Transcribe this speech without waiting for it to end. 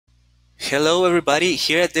Hello everybody,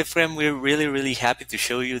 here at Diffgram we're really happy to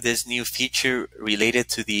show you this new feature related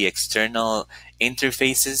to the external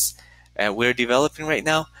interfaces we're developing right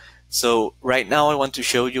now. So right now I want to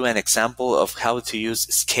show you an example of how to use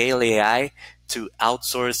Scale AI to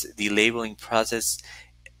outsource the labeling process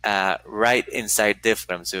right inside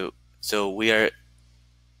Diffgram. So we are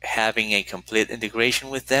having a complete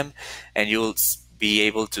integration with them, and you'll be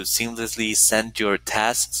able to seamlessly send your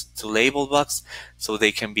tasks to Labelbox so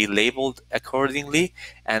they can be labeled accordingly,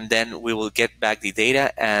 and then we will get back the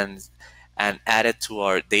data and add it to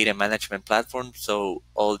our data management platform, so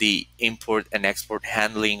all the import and export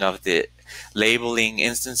handling of the labeling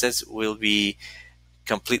instances will be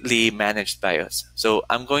completely managed by us. So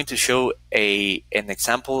I'm going to show an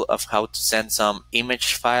example of how to send some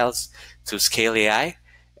image files to Scale AI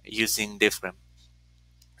using Diffgram.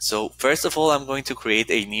 So first of all, I'm going to create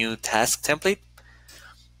a new task template.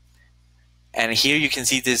 And here you can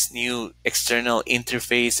see this new external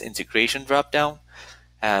interface integration dropdown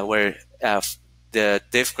where the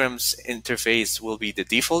Diffgram's interface will be the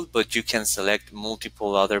default, but you can select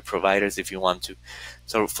multiple other providers if you want to.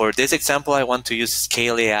 So for this example, I want to use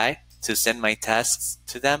Scale AI to send my tasks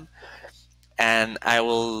to them. And I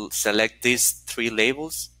will select these three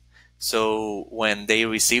labels. So when they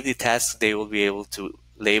receive the task, they will be able to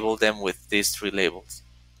label them with these three labels.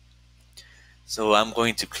 So I'm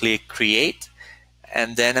going to click Create,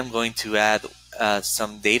 and then I'm going to add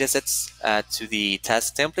some datasets to the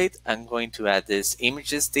task template. I'm going to add this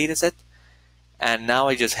images dataset, and now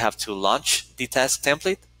I just have to launch the task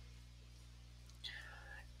template.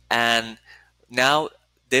 And now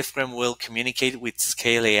Diffgram will communicate with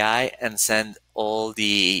Scale AI and send all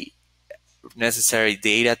the necessary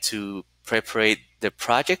data to prepare the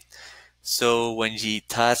project. So when the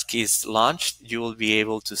task is launched, you will be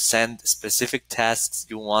able to send specific tasks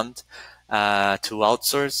you want to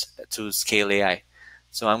outsource to Scale AI.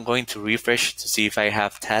 So I'm going to refresh to see if I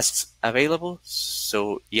have tasks available.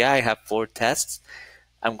 So yeah, I have 4 tasks.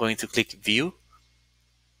 I'm going to click View.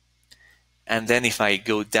 And then if I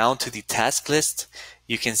go down to the task list,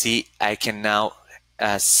 you can see I can now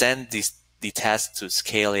send the task to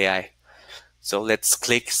Scale AI. So let's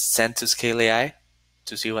click Send to Scale AI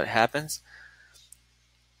to see what happens.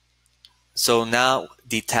 So now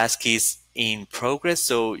the task is in progress.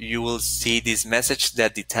 So you will see this message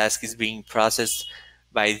that the task is being processed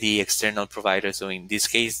by the external provider. So in this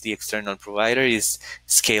case, the external provider is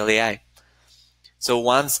Scale AI. So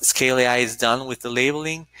once Scale AI is done with the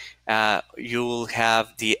labeling, you will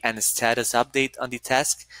have an status update on the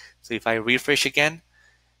task. So if I refresh again,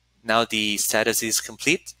 now the status is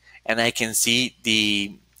complete, and I can see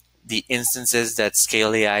the instances that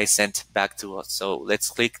Scale AI sent back to us. So let's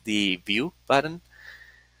click the View button,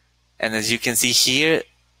 and as you can see here,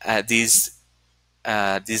 this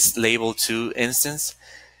label 2 instance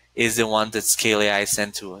is the one that Scale AI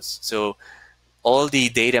sent to us. So all the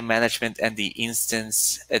data management and the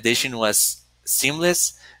instance addition was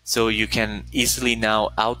seamless, so you can easily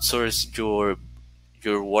now outsource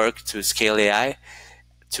your work to Scale AI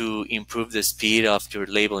to improve the speed of your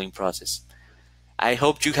labeling process. I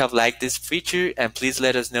hope you have liked this feature, and please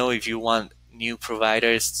let us know if you want new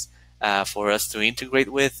providers for us to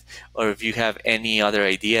integrate with, or if you have any other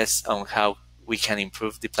ideas on how we can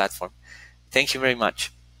improve the platform. Thank you very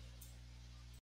much.